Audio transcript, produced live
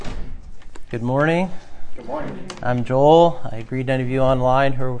Good morning. Good morning. I'm Joel. I greet any of you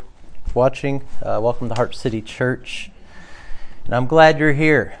online who are watching. Welcome to Heart City Church. And I'm glad you're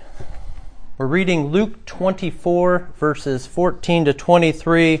here. We're reading Luke 24, verses 14 to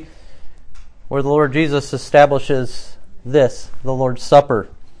 23, where the Lord Jesus establishes this, the Lord's Supper.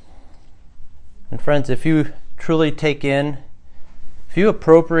 And friends, if you truly take in, if you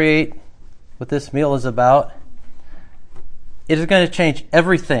appropriate what this meal is about, it is going to change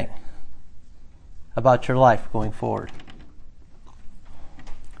everything about your life going forward.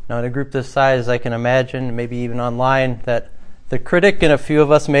 Now, in a group this size, I can imagine, maybe even online, that the critic and a few of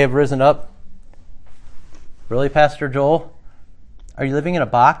us may have risen up. Really, Pastor Joel? Are you living in a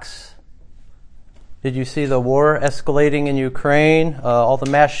box? Did you see the war escalating in Ukraine, all the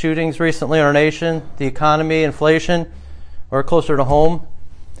mass shootings recently in our nation, the economy, inflation, or closer to home?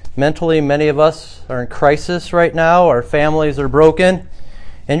 Mentally, many of us are in crisis right now. Our families are broken.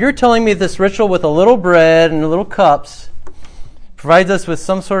 And you're telling me this ritual with a little bread and little cups provides us with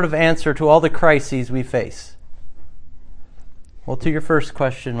some sort of answer to all the crises we face. Well, to your first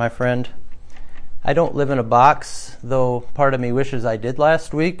question, my friend, I don't live in a box, though part of me wishes I did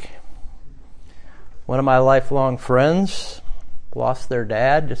last week. One of my lifelong friends lost their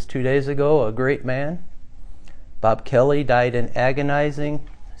dad just 2 days ago, a great man. Bob Kelly died in agonizing,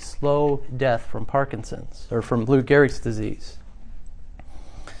 slow death from Parkinson's, or from Lou Gehrig's disease.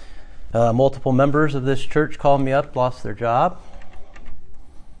 Multiple members of this church called me up, lost their job.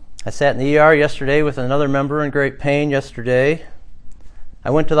 I sat in the ER yesterday with another member in great pain yesterday. I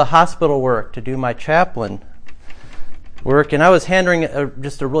went to the hospital work to do my chaplain work, and I was handling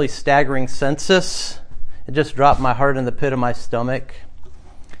just a really staggering census. It just dropped my heart in the pit of my stomach.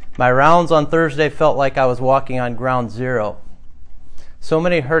 My rounds on Thursday felt like I was walking on ground zero. So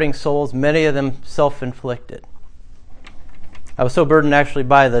many hurting souls, many of them self-inflicted. I was so burdened actually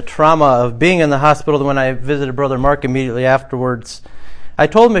by the trauma of being in the hospital that when I visited Brother Mark immediately afterwards, I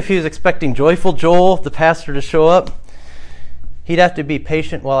told him if he was expecting Joyful Joel, the pastor, to show up, he'd have to be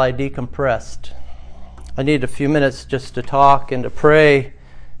patient while I decompressed. I needed a few minutes just to talk and to pray,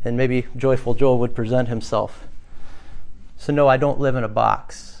 and maybe Joyful Joel would present himself. So no, I don't live in a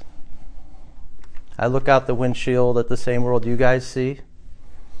box. I look out the windshield at the same world you guys see.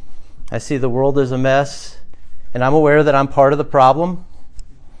 I see the world as a mess, and I'm aware that I'm part of the problem.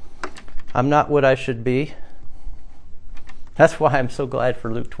 I'm not what I should be. That's why I'm so glad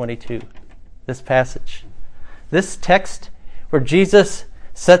for Luke 22, this passage. This text where Jesus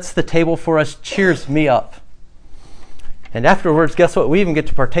sets the table for us cheers me up. And afterwards, guess what? We even get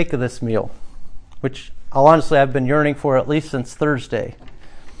to partake of this meal, which I've been yearning for at least since Thursday.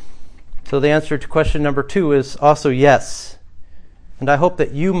 So the answer to question number 2 is also yes. And I hope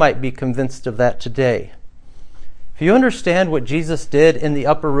that you might be convinced of that today. If you understand what Jesus did in the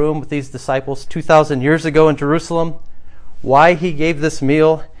upper room with these disciples 2,000 years ago in Jerusalem, why he gave this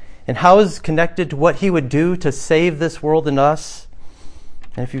meal, and how it is connected to what he would do to save this world and us,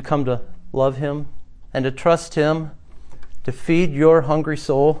 and if you come to love him and to trust him to feed your hungry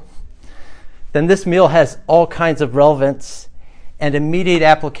soul, then this meal has all kinds of relevance and immediate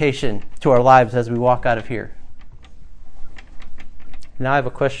application to our lives as we walk out of here. Now I have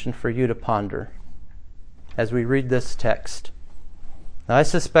a question for you to ponder as we read this text. Now, I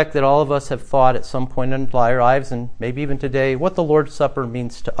suspect that all of us have thought at some point in our lives, and maybe even today, what the Lord's Supper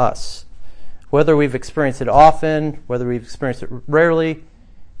means to us. Whether we've experienced it often, whether we've experienced it rarely,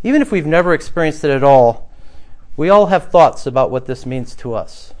 even if we've never experienced it at all, we all have thoughts about what this means to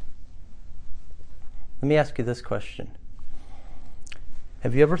us. Let me ask you this question.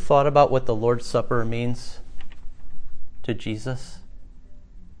 Have you ever thought about what the Lord's Supper means to Jesus?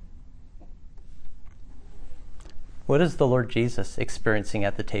 What is the Lord Jesus experiencing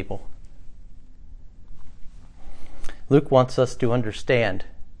at the table? Luke wants us to understand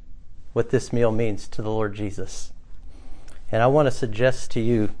what this meal means to the Lord Jesus. And I want to suggest to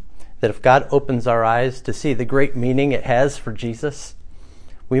you that if God opens our eyes to see the great meaning it has for Jesus,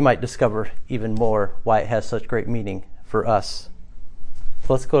 we might discover even more why it has such great meaning for us.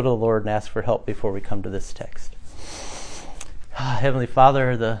 So let's go to the Lord and ask for help before we come to this text. Heavenly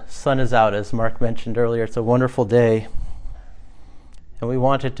Father, the sun is out, as Mark mentioned earlier. It's a wonderful day, and we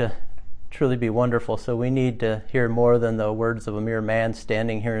want it to truly be wonderful, so we need to hear more than the words of a mere man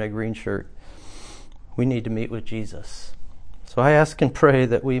standing here in a green shirt. We need to meet with Jesus. So I ask and pray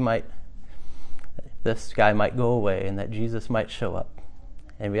that this guy might go away and that Jesus might show up.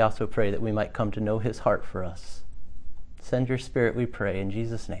 And we also pray that we might come to know his heart for us. Send your Spirit, we pray, in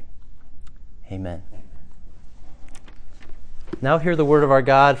Jesus' name. Amen. Now hear the word of our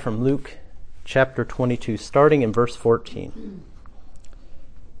God from Luke chapter 22, starting in verse 14.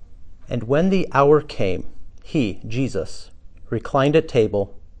 And when the hour came, he, Jesus, reclined at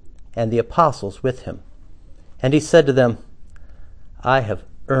table, and the apostles with him. And he said to them, I have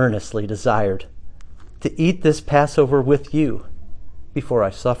earnestly desired to eat this Passover with you before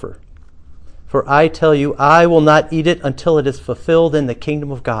I suffer. For I tell you, I will not eat it until it is fulfilled in the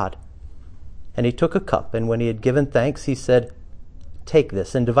kingdom of God. And he took a cup, and when he had given thanks, he said, Take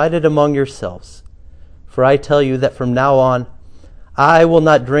this and divide it among yourselves. For I tell you that from now on, I will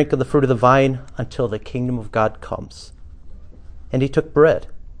not drink of the fruit of the vine until the kingdom of God comes. And he took bread,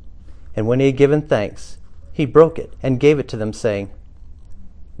 and when he had given thanks, he broke it and gave it to them, saying,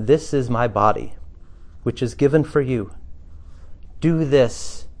 This is my body, which is given for you. Do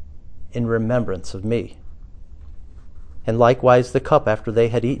this in remembrance of me. And likewise the cup after they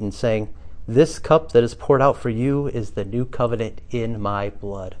had eaten, saying, This cup that is poured out for you is the new covenant in my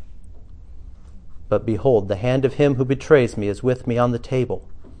blood. But behold, the hand of him who betrays me is with me on the table.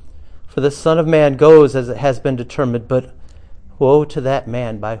 For the Son of Man goes as it has been determined, but woe to that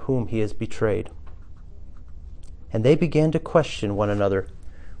man by whom he is betrayed. And they began to question one another,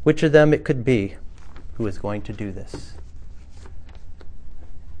 which of them it could be who is going to do this.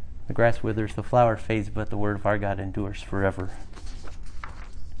 The grass withers, the flower fades, but the word of our God endures forever.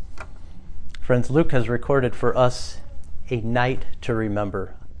 Friends, Luke has recorded for us a night to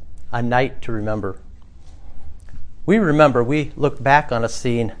remember. A night to remember. We look back on a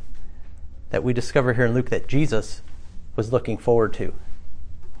scene that we discover here in Luke that Jesus was looking forward to.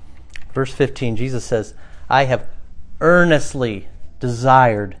 Verse 15, Jesus says, I have earnestly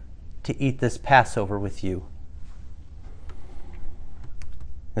desired to eat this Passover with you.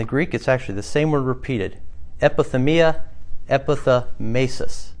 In the Greek, it's actually the same word repeated. Epithemia,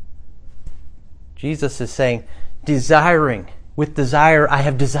 epithamesis. Jesus is saying, desiring. With desire, I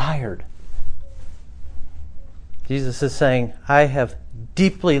have desired. Jesus is saying, I have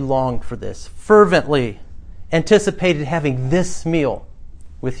deeply longed for this, fervently anticipated having this meal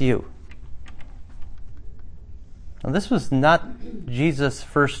with you. Now, this was not Jesus'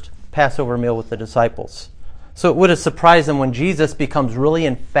 first Passover meal with the disciples. So it would have surprised them when Jesus becomes really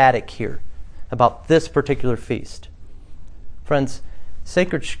emphatic here about this particular feast. Friends,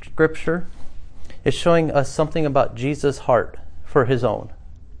 sacred scripture is showing us something about Jesus' heart for his own.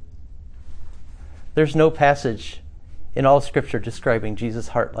 There's no passage in all Scripture describing Jesus'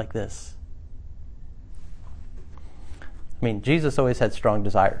 heart like this. I mean, Jesus always had strong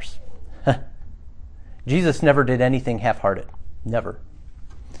desires. Jesus never did anything half-hearted. Never.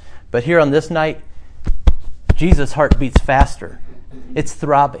 But here on this night, Jesus' heart beats faster. It's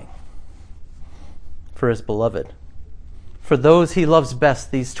throbbing for his beloved. For those he loves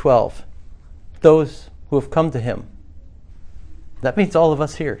best, these 12. Those who have come to him. That means all of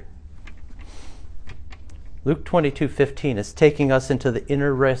us here. Luke 22:15 is taking us into the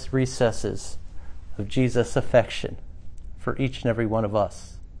inner recesses of Jesus' affection for each and every one of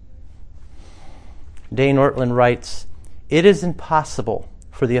us. Dane Ortlund writes, It is impossible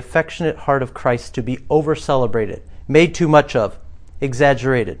for the affectionate heart of Christ to be over-celebrated, made too much of,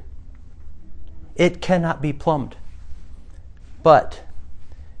 exaggerated. It cannot be plumbed. But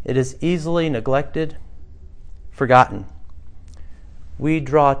it is easily neglected, forgotten. We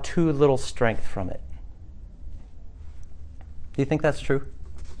draw too little strength from it. Do you think that's true?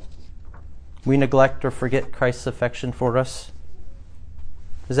 We neglect or forget Christ's affection for us?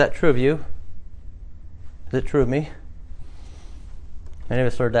 Is that true of you? Is it true of me? Many of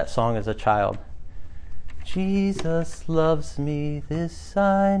us heard that song as a child. Jesus loves me, this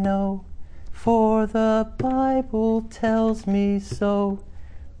I know, for the Bible tells me so.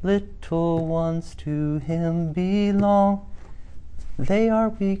 Little ones to him belong. They are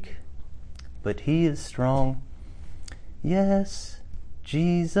weak, but he is strong. Yes,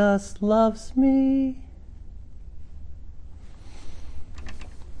 Jesus loves me.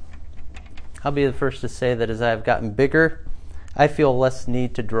 I'll be the first to say that as I have gotten bigger, I feel less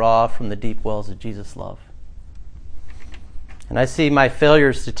need to draw from the deep wells of Jesus' love. And I see my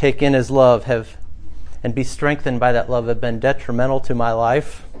failures to take in his love and be strengthened by that love have been detrimental to my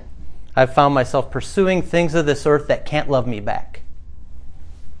life. I've found myself pursuing things of this earth that can't love me back.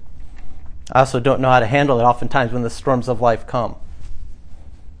 I also don't know how to handle it oftentimes when the storms of life come.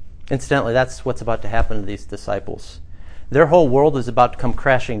 Incidentally, that's what's about to happen to these disciples. Their whole world is about to come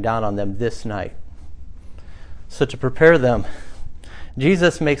crashing down on them this night. So to prepare them,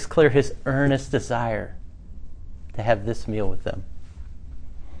 Jesus makes clear his earnest desire to have this meal with them.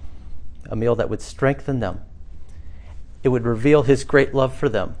 A meal that would strengthen them. It would reveal his great love for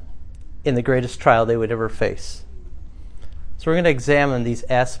them in the greatest trial they would ever face. So we're going to examine these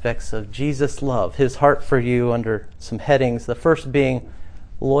aspects of Jesus' love, his heart for you, under some headings. The first being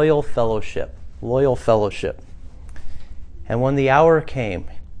loyal fellowship. Loyal fellowship. And when the hour came,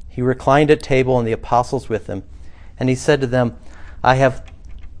 he reclined at table and the apostles with him. And he said to them, I have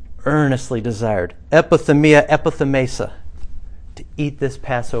earnestly desired, epithemia epithemesa, to eat this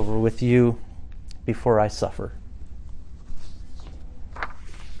Passover with you before I suffer.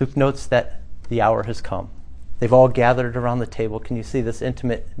 Luke notes that the hour has come. They've all gathered around the table. Can you see this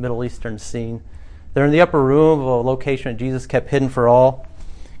intimate Middle Eastern scene? They're in the upper room of a location that Jesus kept hidden for all,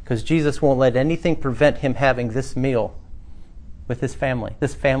 because Jesus won't let anything prevent him having this meal with his family,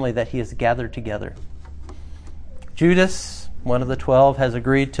 this family that he has gathered together. Judas, one of the 12, has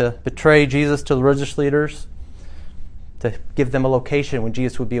agreed to betray Jesus to the religious leaders, to give them a location when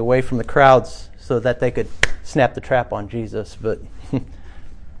Jesus would be away from the crowds so that they could snap the trap on Jesus. But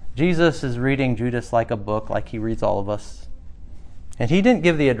Jesus is reading Judas like a book, like he reads all of us. And he didn't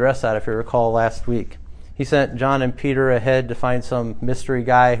give the address out, if you recall, last week. He sent John and Peter ahead to find some mystery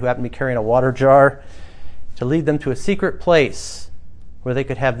guy who happened to be carrying a water jar to lead them to a secret place where they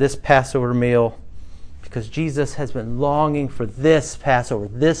could have this Passover meal, because Jesus has been longing for this Passover,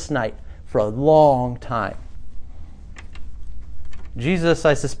 this night, for a long time. Jesus,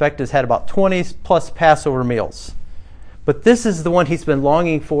 I suspect, has had about 20 plus Passover meals. But this is the one he's been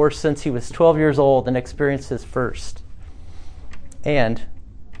longing for since he was 12 years old and experienced his first. And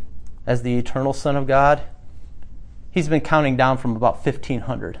as the eternal Son of God, he's been counting down from about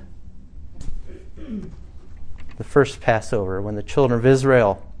 1500. The first Passover, when the children of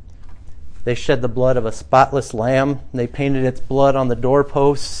Israel, they shed the blood of a spotless lamb, and they painted its blood on the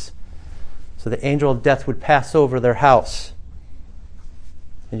doorposts so the angel of death would pass over their house.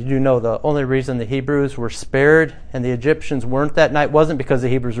 And you do know the only reason the Hebrews were spared and the Egyptians weren't that night wasn't because the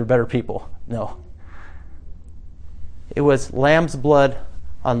Hebrews were better people. No. It was lamb's blood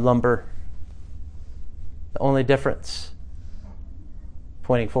on lumber. The only difference,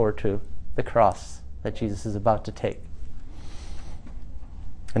 pointing forward to the cross that Jesus is about to take.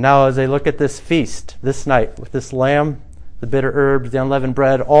 And now as they look at this feast, this night, with this lamb, the bitter herbs, the unleavened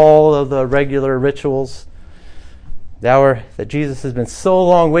bread, all of the regular rituals, the hour that Jesus has been so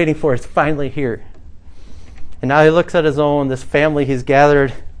long waiting for is finally here. And now he looks at his own, this family he's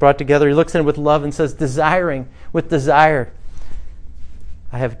gathered, brought together. He looks at it with love and says, desiring, with desire,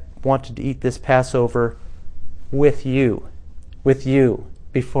 I have wanted to eat this Passover with you,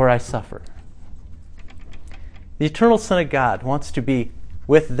 before I suffer. The eternal Son of God wants to be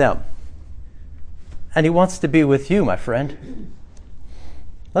with them. And he wants to be with you, my friend.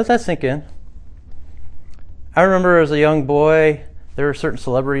 Let that sink in. I remember as a young boy, there were certain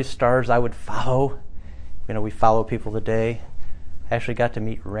celebrity stars I would follow. You know, we follow people today. I actually got to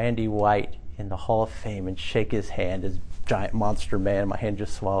meet Randy White in the Hall of Fame and shake his hand, his giant monster man. My hand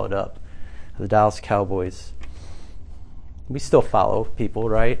just swallowed up. The Dallas Cowboys. We still follow people,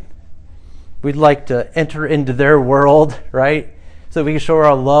 right? We'd like to enter into their world, right? So we can show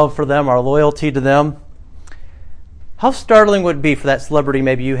our love for them, our loyalty to them. How startling would it be for that celebrity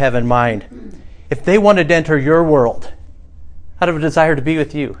maybe you have in mind if they wanted to enter your world out of a desire to be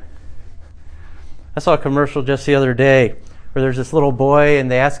with you? I saw a commercial just the other day where there's this little boy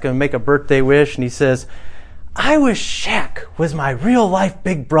and they ask him to make a birthday wish and he says, I wish Shaq was my real life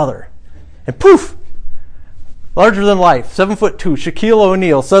big brother. And poof! Larger than life, 7'2", Shaquille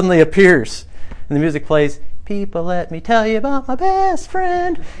O'Neal suddenly appears. And the music plays, people, let me tell you about my best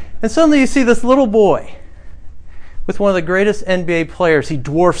friend. And suddenly you see this little boy with one of the greatest NBA players. He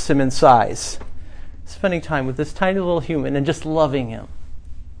dwarfs him in size. Spending time with this tiny little human and just loving him.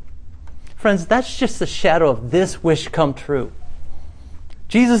 Friends, that's just the shadow of this wish come true.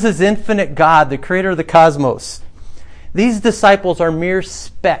 Jesus is infinite God, the creator of the cosmos. These disciples are mere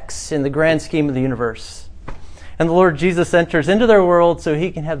specks in the grand scheme of the universe. And the Lord Jesus enters into their world so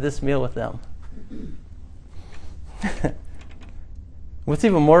he can have this meal with them. What's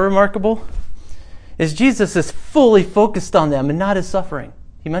even more remarkable is Jesus is fully focused on them and not his suffering.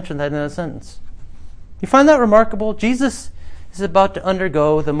 He mentioned that in a sentence. You find that remarkable? Jesus is about to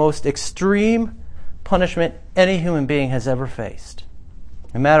undergo the most extreme punishment any human being has ever faced.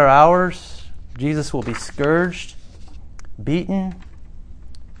 In a matter of hours, Jesus will be scourged, beaten,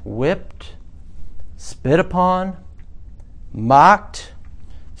 whipped, spit upon, mocked,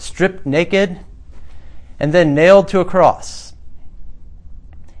 stripped naked, and then nailed to a cross.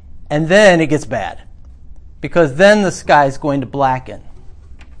 And then it gets bad, because then the sky is going to blacken.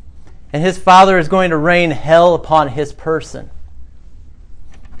 And his Father is going to rain hell upon his person.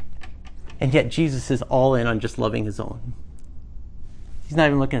 And yet Jesus is all in on just loving his own. He's not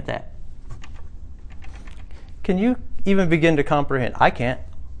even looking at that. Can you even begin to comprehend? I can't.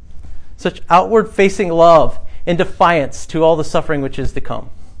 Such outward-facing love in defiance to all the suffering which is to come.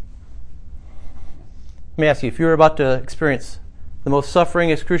 Let me ask you, if you were about to experience the most suffering,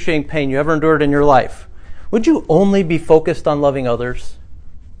 excruciating pain you ever endured in your life, would you only be focused on loving others?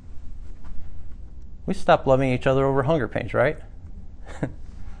 We stop loving each other over hunger pains, right?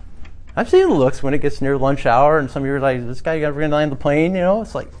 I've seen the looks when it gets near lunch hour and some of you are like, is this guy ever going to land the plane?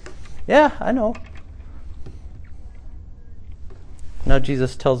 It's like, yeah, I know. Now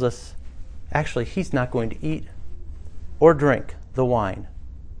Jesus tells us, actually, he's not going to eat or drink the wine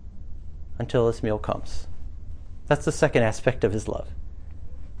until this meal comes. That's the second aspect of his love.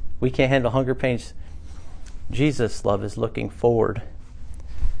 We can't handle hunger pains. Jesus' love is looking forward.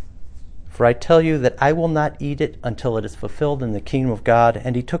 For I tell you that I will not eat it until it is fulfilled in the kingdom of God.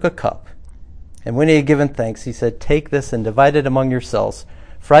 And he took a cup. And when he had given thanks, he said, take this and divide it among yourselves.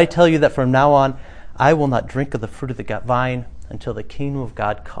 For I tell you that from now on, I will not drink of the fruit of the vine until the kingdom of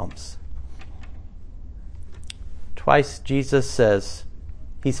God comes. Twice Jesus says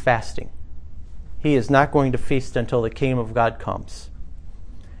he's fasting. He is not going to feast until the kingdom of God comes.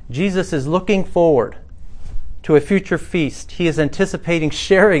 Jesus is looking forward to a future feast he is anticipating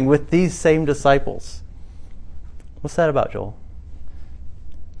sharing with these same disciples. What's that about, Joel?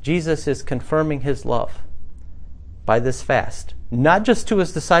 Jesus is confirming his love by this fast, not just to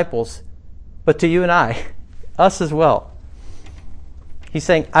his disciples, but to you and I, us as well. He's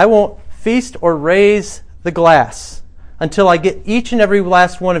saying, I won't feast or raise the glass until I get each and every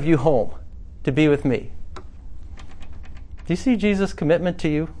last one of you home to be with me. Do you see Jesus' commitment to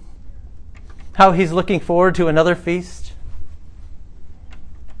you? How he's looking forward to another feast?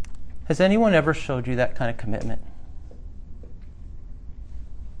 Has anyone ever showed you that kind of commitment?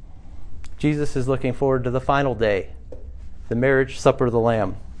 Jesus is looking forward to the final day, the marriage supper of the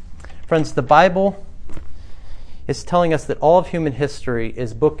Lamb. Friends, the Bible is telling us that all of human history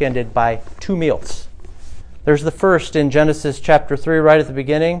is bookended by two meals. There's the first in Genesis chapter 3, right at the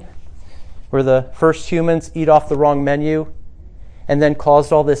beginning, where the first humans eat off the wrong menu and then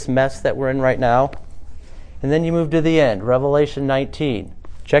caused all this mess that we're in right now. And then you move to the end, Revelation 19.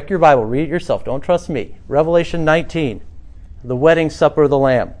 Check your Bible, read it yourself, don't trust me. Revelation 19, the wedding supper of the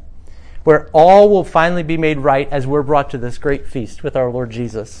Lamb, where all will finally be made right as we're brought to this great feast with our Lord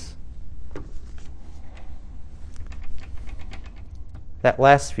Jesus. That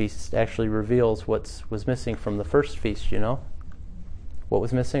last feast actually reveals what was missing from the first feast, What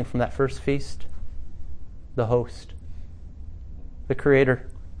was missing from that first feast? The host, the Creator.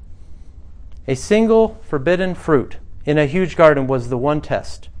 A single forbidden fruit in a huge garden was the one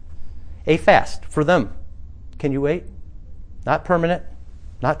test. A fast for them. Can you wait? Not permanent,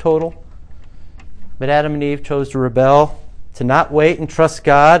 not total. But Adam and Eve chose to rebel, to not wait and trust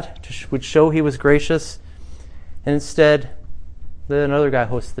God, which show he was gracious. And instead, another guy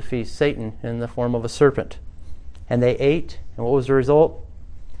hosts the feast, Satan, in the form of a serpent. And they ate, and what was the result?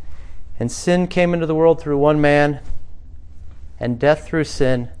 And sin came into the world through one man, and death through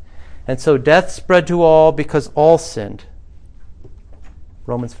sin. And so death spread to all because all sinned.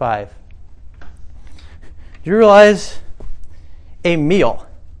 Romans 5. Do you realize a meal,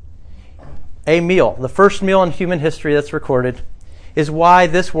 the first meal in human history that's recorded, is why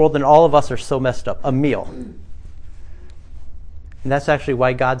this world and all of us are so messed up? A meal. And that's actually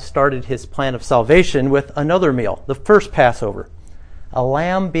why God started his plan of salvation with another meal, the first Passover, a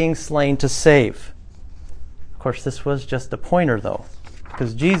lamb being slain to save. Of course, this was just a pointer, though,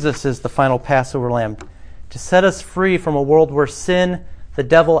 because Jesus is the final Passover lamb to set us free from a world where sin, the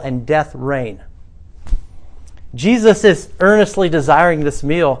devil, and death reign. Jesus is earnestly desiring this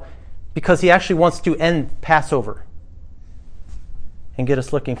meal because he actually wants to end Passover and get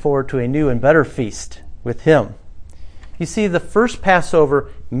us looking forward to a new and better feast with him. You see, the first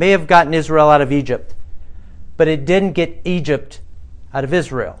Passover may have gotten Israel out of Egypt, but it didn't get Egypt out of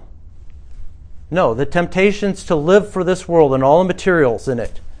Israel. No, the temptations to live for this world and all the materials in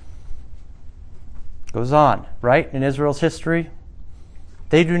it goes on, right? In Israel's history,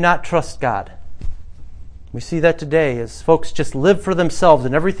 they do not trust God. We see that today as folks just live for themselves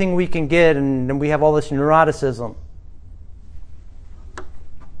and everything we can get, and we have all this neuroticism.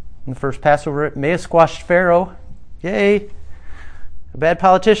 In the first Passover, it may have squashed Pharaoh. Yay! A bad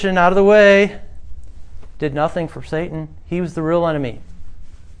politician out of the way. Did nothing for Satan. He was the real enemy.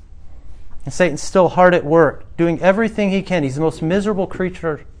 And Satan's still hard at work, doing everything he can. He's the most miserable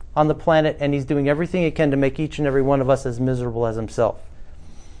creature on the planet, and he's doing everything he can to make each and every one of us as miserable as himself.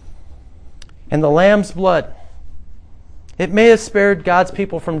 And the lamb's blood, it may have spared God's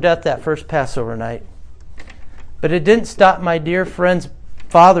people from death that first Passover night, but it didn't stop my dear friend's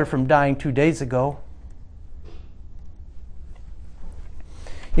father from dying 2 days ago.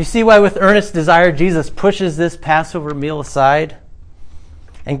 You see why with earnest desire Jesus pushes this Passover meal aside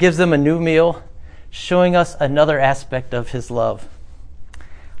and gives them a new meal, showing us another aspect of his love.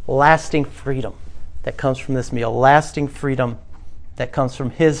 Lasting freedom that comes from this meal. Lasting freedom that comes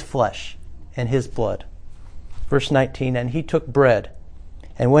from his flesh and his blood. Verse 19, and he took bread,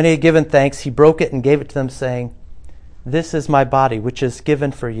 and when he had given thanks, he broke it and gave it to them, saying, this is my body, which is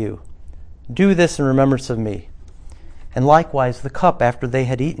given for you. Do this in remembrance of me. And likewise the cup after they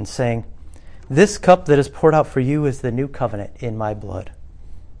had eaten, saying, this cup that is poured out for you is the new covenant in my blood.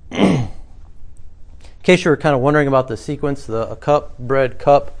 In case you were kind of wondering about the sequence, a cup, bread,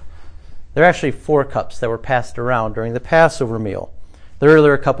 cup, there are actually 4 cups that were passed around during the Passover meal. The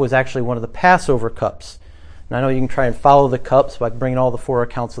earlier cup was actually one of the Passover cups. And I know you can try and follow the cups by bringing all the 4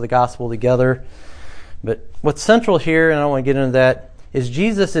 accounts of the gospel together. But what's central here, and I don't want to get into that, is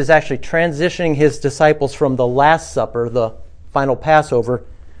Jesus is actually transitioning his disciples from the Last Supper, the final Passover,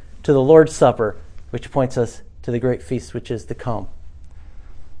 to the Lord's Supper, which points us to the great feast which is to come.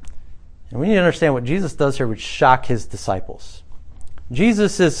 And we need to understand what Jesus does here would shock his disciples.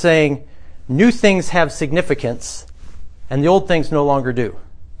 Jesus is saying new things have significance and the old things no longer do.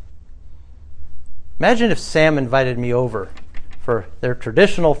 Imagine if Sam invited me over for their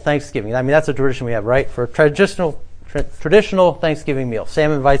traditional Thanksgiving. I mean, that's a tradition we have, right? For a traditional Thanksgiving meal.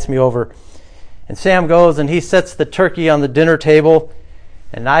 Sam invites me over, and Sam goes and he sets the turkey on the dinner table,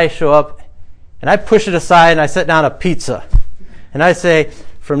 and I show up and I push it aside and I set down a pizza. And I say,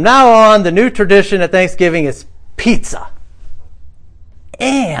 from now on, the new tradition at Thanksgiving is pizza.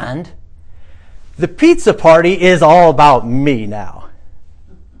 And the pizza party is all about me now.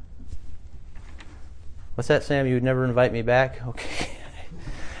 What's that, Sam? You would never invite me back? Okay.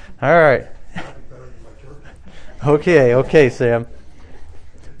 All right. Okay, Sam.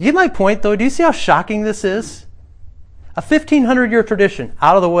 You get my point, though? Do you see how shocking this is? A 1,500-year tradition,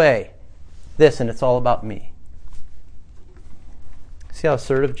 out of the way. This, and it's all about me. See how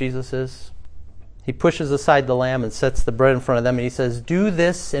assertive Jesus is? He pushes aside the lamb and sets the bread in front of them, and he says, do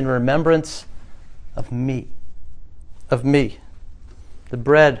this in remembrance of me. Of me. The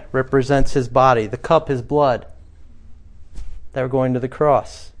bread represents his body, the cup his blood. They're going to the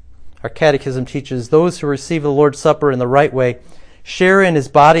cross. Our catechism teaches those who receive the Lord's Supper in the right way share in his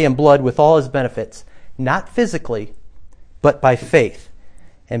body and blood with all his benefits, not physically, but by faith,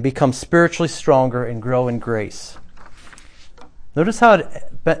 and become spiritually stronger and grow in grace. Notice how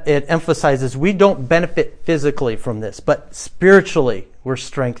it emphasizes we don't benefit physically from this, but spiritually we're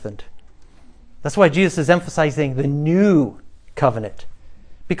strengthened. That's why Jesus is emphasizing the new covenant.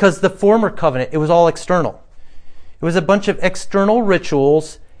 Because the former covenant, it was all external. It was a bunch of external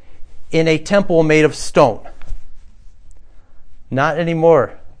rituals in a temple made of stone. Not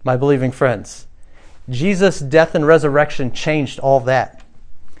anymore, my believing friends. Jesus' death and resurrection changed all that.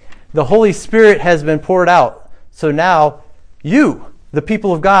 The Holy Spirit has been poured out. So now you, the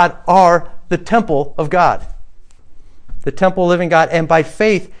people of God, are the temple of God. The temple of living God. And by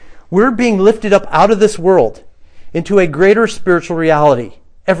faith, we're being lifted up out of this world into a greater spiritual reality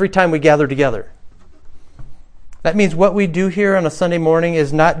every time we gather together. That means what we do here on a Sunday morning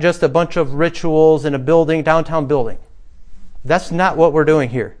is not just a bunch of rituals in a building, downtown building. That's not what we're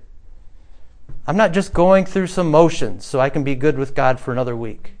doing here. I'm not just going through some motions so I can be good with God for another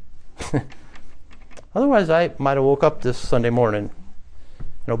week. Otherwise, I might have woke up this Sunday morning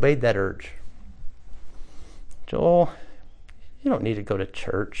and obeyed that urge. Joel, you don't need to go to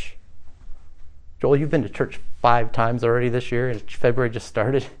church. Joel, you've been to church 5 times already this year, and February just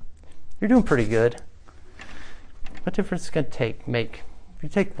started. You're doing pretty good. What difference is it going to make if you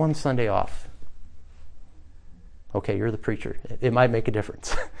take one Sunday off? Okay, you're the preacher. It might make a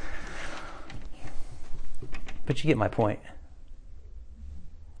difference. But you get my point.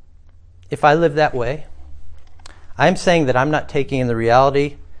 If I live that way, I'm saying that I'm not taking in the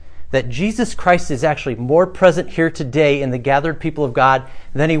reality that Jesus Christ is actually more present here today in the gathered people of God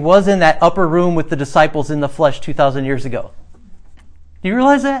than he was in that upper room with the disciples in the flesh 2,000 years ago. Do you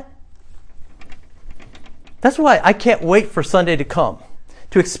realize that? That's why I can't wait for Sunday to come,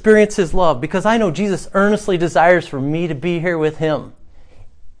 to experience his love, because I know Jesus earnestly desires for me to be here with him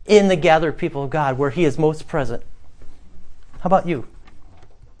in the gathered people of God where he is most present. How about you?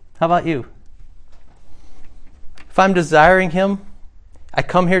 How about you? If I'm desiring him, I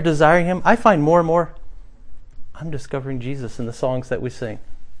come here desiring him, I find more and more I'm discovering Jesus in the songs that we sing.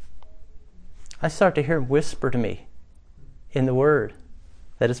 I start to hear him whisper to me in the word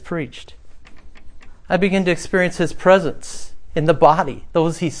that is preached. I begin to experience his presence in the body,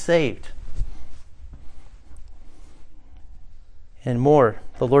 those he saved. And more,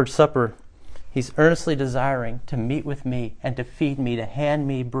 the Lord's Supper He's earnestly desiring to meet with me and to feed me, to hand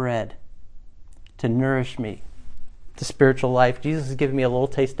me bread, to nourish me to spiritual life. Jesus is giving me a little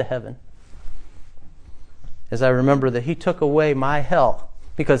taste of heaven. As I remember that he took away my hell,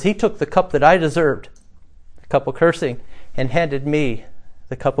 because he took the cup that I deserved, the cup of cursing, and handed me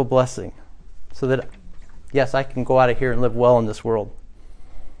the cup of blessing, so that, yes, I can go out of here and live well in this world.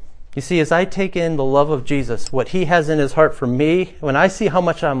 You see, as I take in the love of Jesus, what he has in his heart for me, when I see how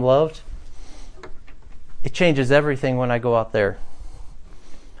much I'm loved, it changes everything when I go out there.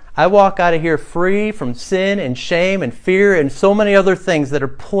 I walk out of here free from sin and shame and fear and so many other things that are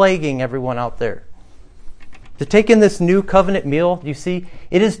plaguing everyone out there. To take in this new covenant meal, you see,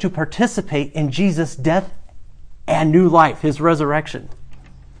 it is to participate in Jesus' death and new life, his resurrection.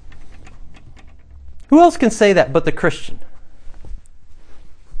 Who else can say that but the Christian?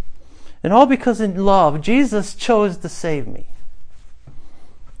 And all because in love, Jesus chose to save me.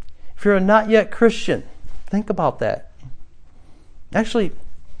 If you're a not yet Christian, think about that. Actually,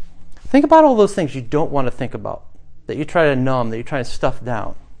 think about all those things you don't want to think about, that you try to numb, that you try to stuff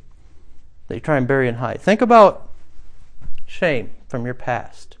down, that you try and bury and hide. Think about shame from your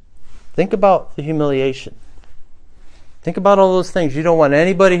past. Think about the humiliation. Think about all those things you don't want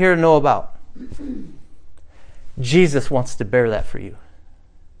anybody here to know about. Jesus wants to bear that for you.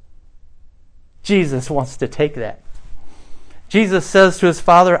 Jesus wants to take that. Jesus says to his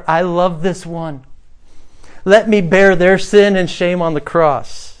Father, I love this one. Let me bear their sin and shame on the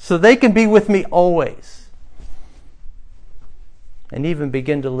cross so they can be with me always. And even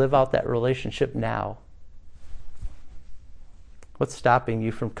begin to live out that relationship now. What's stopping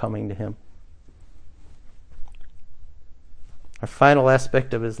you from coming to him? Our final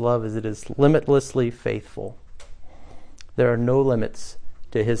aspect of his love is it is limitlessly faithful. There are no limits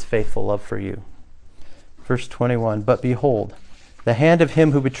to his faithful love for you. Verse 21, but behold, the hand of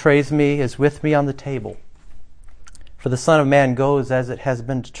him who betrays me is with me on the table. For the Son of Man goes as it has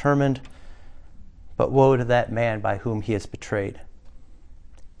been determined, but woe to that man by whom he is betrayed.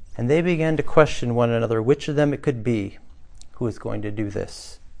 And they began to question one another which of them it could be who is going to do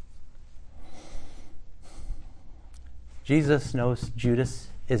this. Jesus knows Judas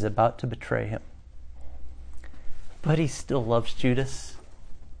is about to betray him, but he still loves Judas.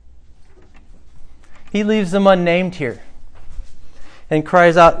 He leaves him unnamed here and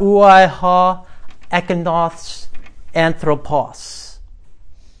cries out, Ouai ha ekonos anthropos.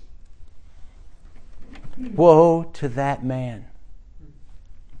 Woe to that man.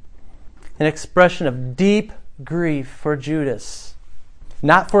 An expression of deep grief for Judas.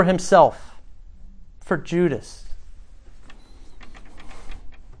 Not for himself, for Judas.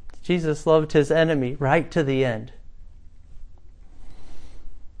 Jesus loved his enemy right to the end.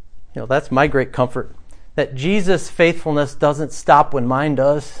 You know, that's my great comfort. That Jesus' faithfulness doesn't stop when mine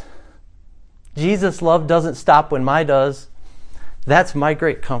does. Jesus' love doesn't stop when mine does. That's my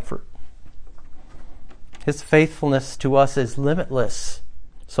great comfort. His faithfulness to us is limitless,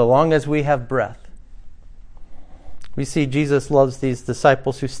 so long as we have breath. We see Jesus loves these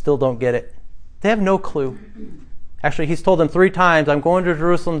disciples who still don't get it. They have no clue. Actually, he's told them 3 times, I'm going to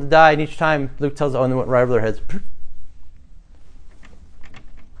Jerusalem to die, and each time Luke tells them, oh, and they went right over their heads.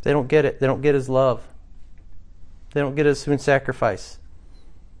 They don't get it. They don't get his love. They don't get his soon sacrifice.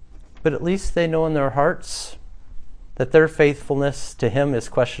 But at least they know in their hearts that their faithfulness to him is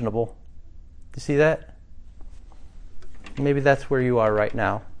questionable. You see that? Maybe that's where you are right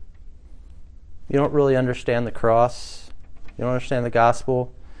now. You don't really understand the cross. You don't understand the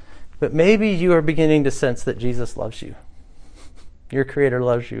gospel. But maybe you are beginning to sense that Jesus loves you. Your Creator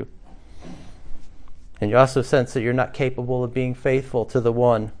loves you. And you also sense that you're not capable of being faithful to the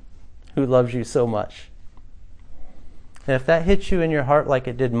one who loves you so much. And if that hits you in your heart like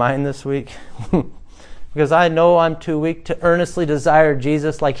it did mine this week, because I know I'm too weak to earnestly desire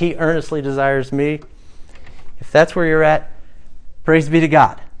Jesus like he earnestly desires me, if that's where you're at, praise be to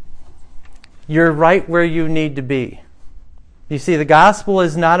God. You're right where you need to be. You see, the gospel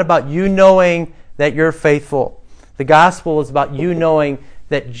is not about you knowing that you're faithful. The gospel is about you knowing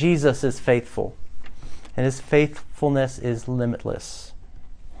that Jesus is faithful. And his faithfulness is limitless.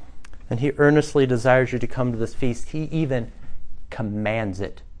 And he earnestly desires you to come to this feast. He even commands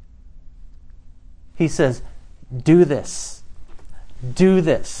it. He says, do this. Do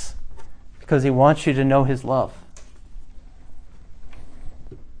this. Because he wants you to know his love.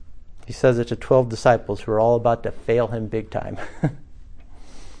 He says it to 12 disciples who are all about to fail him big time.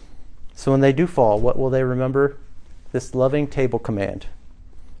 So when they do fall, what will they remember? This loving table command.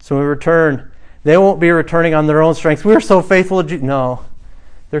 So when we return, they won't be returning on their own strength. We're so faithful to No.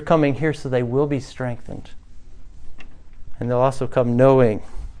 They're coming here so they will be strengthened. And they'll also come knowing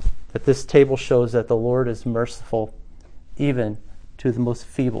that this table shows that the Lord is merciful even to the most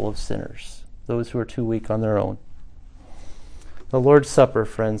feeble of sinners, those who are too weak on their own. The Lord's Supper,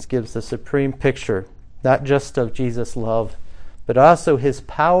 friends, gives the supreme picture, not just of Jesus' love, but also his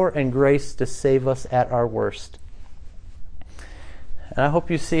power and grace to save us at our worst. And I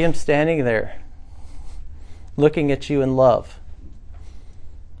hope you see him standing there, looking at you in love.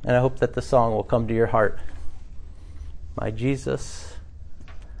 And I hope that the song will come to your heart. My Jesus,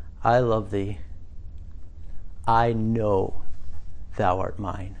 I love thee. I know thou art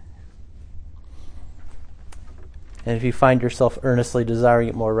mine. And if you find yourself earnestly desiring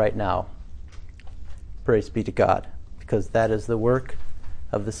it more right now, praise be to God, because that is the work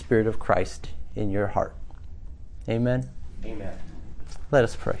of the Spirit of Christ in your heart. Amen? Amen. Let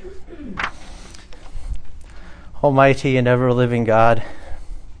us pray. Almighty and ever-living God,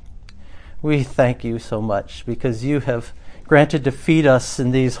 we thank you so much because you have granted to feed us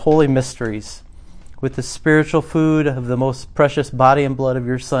in these holy mysteries with the spiritual food of the most precious body and blood of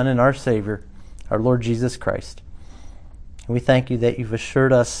your Son and our Savior, our Lord Jesus Christ. And we thank you that you've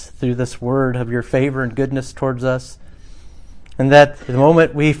assured us through this word of your favor and goodness towards us, and that the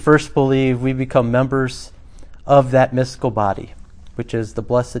moment we first believe, we become members of that mystical body, which is the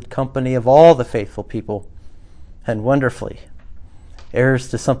blessed company of all the faithful people, and wonderfully, heirs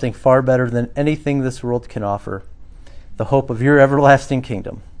to something far better than anything this world can offer, the hope of your everlasting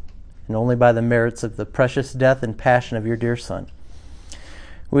kingdom, and only by the merits of the precious death and passion of your dear Son.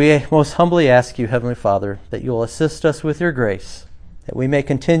 We most humbly ask you, Heavenly Father, that you will assist us with your grace, that we may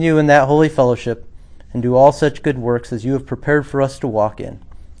continue in that holy fellowship and do all such good works as you have prepared for us to walk in.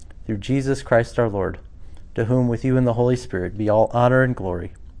 Through Jesus Christ our Lord, to whom with you and the Holy Spirit be all honor and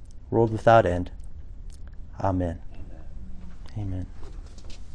glory, world without end. Amen. Amen.